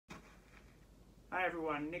Hi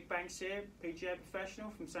everyone, Nick Banks here, PGA professional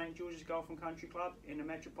from St George's Golf and Country Club in the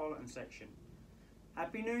Metropolitan section.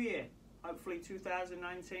 Happy New Year! Hopefully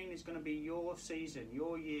 2019 is going to be your season,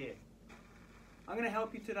 your year. I'm going to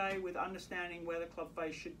help you today with understanding where the club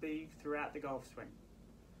face should be throughout the golf swing.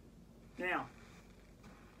 Now,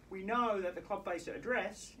 we know that the club face at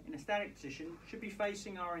address, in a static position, should be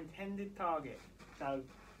facing our intended target. So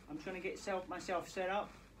I'm just going to get myself set up,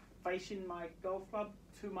 facing my golf club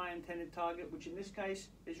to my intended target, which in this case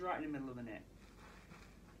is right in the middle of the net.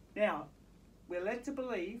 Now, we're led to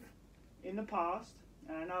believe in the past,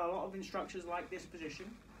 and I know a lot of instructors like this position,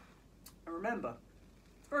 and remember,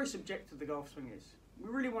 it's very subjective the golf swing is.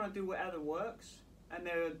 We really want to do whatever works, and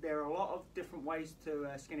there are a lot of different ways to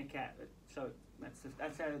skin a cat, so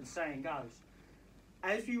that's how the saying goes.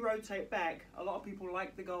 As you rotate back, a lot of people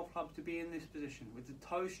like the golf club to be in this position, with the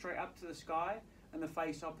toes straight up to the sky and the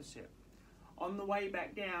face opposite. On the way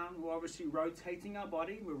back down, we're obviously rotating our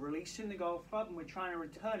body, we're releasing the golf club, and we're trying to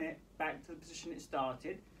return it back to the position it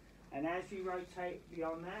started. And as we rotate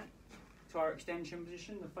beyond that to our extension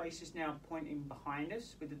position, the face is now pointing behind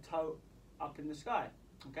us with the toe up in the sky.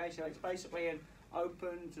 Okay, so it's basically an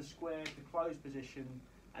open to square to closed position,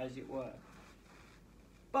 as it were.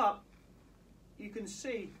 But you can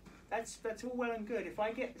see that's all well and good. If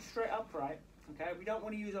I get straight upright, okay, we don't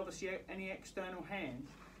want to use obviously any external hands.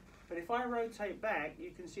 But if I rotate back,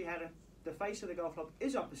 you can see how the face of the golf club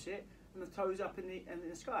is opposite and the toes up in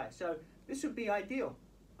the sky. So this would be ideal,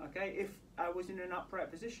 okay, if I was in an upright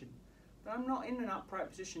position. But I'm not in an upright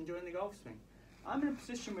position during the golf swing. I'm in a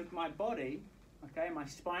position with my body, okay, my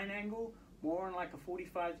spine angle more on like a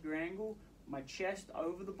 45-degree angle, my chest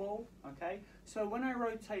over the ball, okay. So when I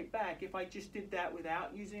rotate back, if I just did that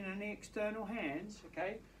without using any external hands,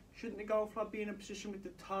 okay, shouldn't the golf club be in a position with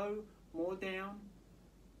the toe more down,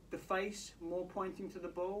 the face more pointing to the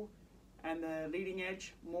ball, and the leading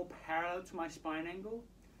edge more parallel to my spine angle?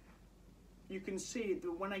 You can see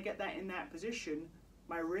that when I get that in that position,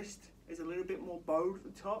 my wrist is a little bit more bowed at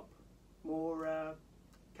the top, more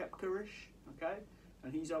Koepka-ish, okay?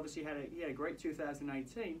 And he's obviously had a great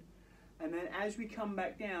 2018. And then as we come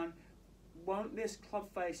back down, won't this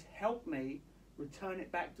club face help me return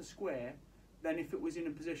it back to square than if it was in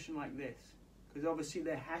a position like this? Because obviously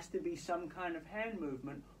there has to be some kind of hand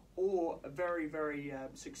movement or a very, very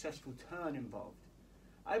successful turn involved.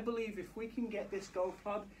 I believe if we can get this golf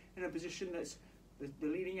club in a position that's the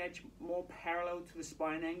leading edge more parallel to the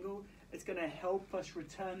spine angle, it's going to help us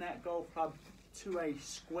return that golf club to a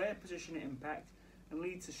square position at impact and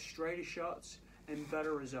lead to straighter shots and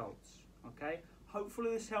better results. Okay?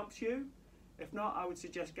 Hopefully this helps you. If not, I would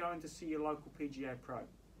suggest going to see your local PGA pro.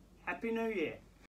 Happy New Year!